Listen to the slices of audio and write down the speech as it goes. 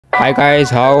Hi guys,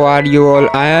 how are you all?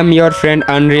 I am your friend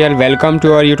Unreal. Welcome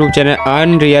to our YouTube channel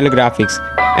Unreal Graphics.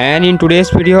 And in today's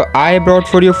video, I brought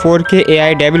for you 4K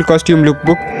AI devil costume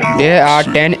lookbook. There are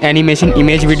 10 animation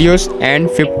image videos and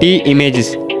 50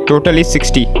 images. Total is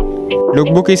 60.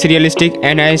 Lookbook is realistic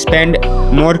and I spent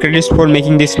more credits for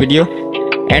making this video.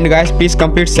 And guys, please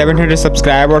complete 700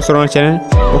 subscribers on our channel.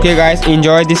 Okay guys,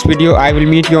 enjoy this video. I will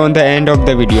meet you on the end of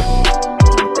the video.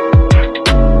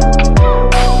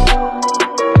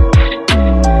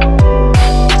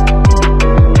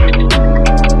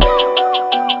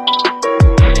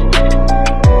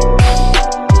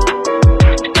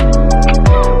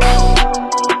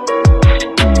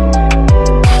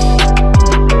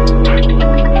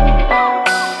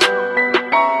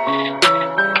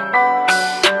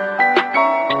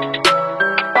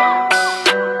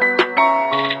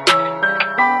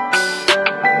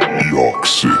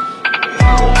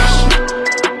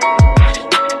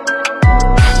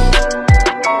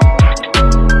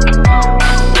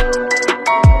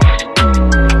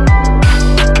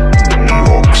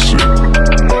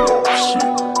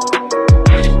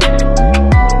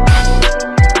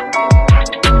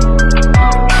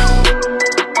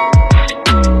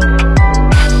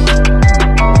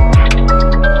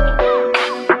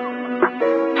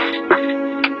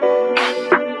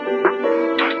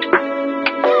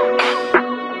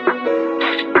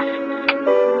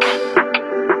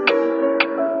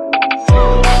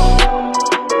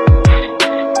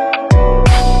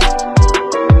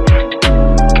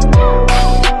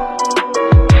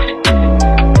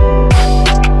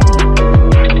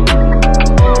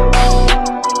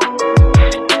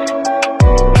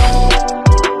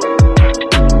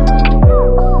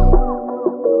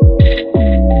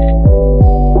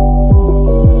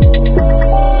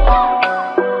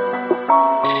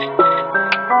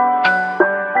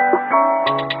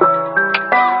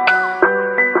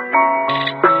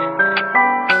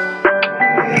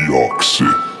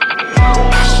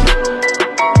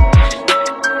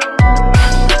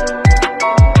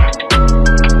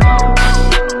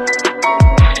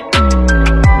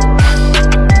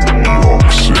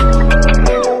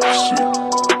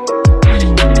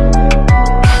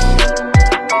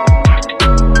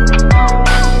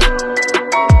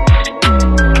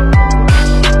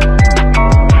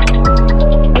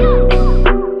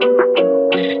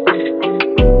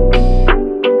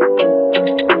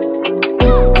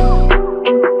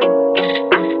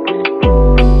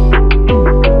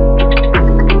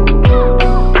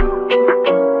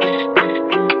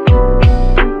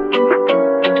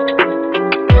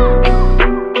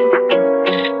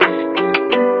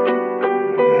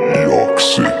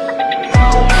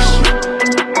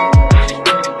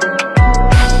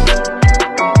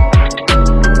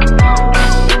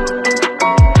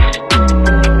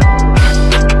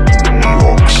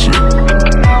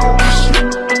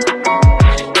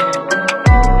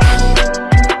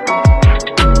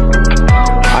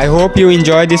 I hope you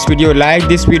enjoy this video. Like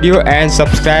this video and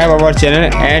subscribe our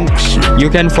channel, and you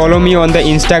can follow me on the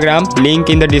Instagram, link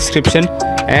in the description,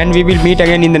 and we will meet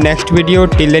again in the next video.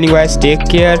 Till then you guys take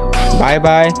care. Bye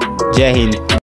bye. Jai Hind.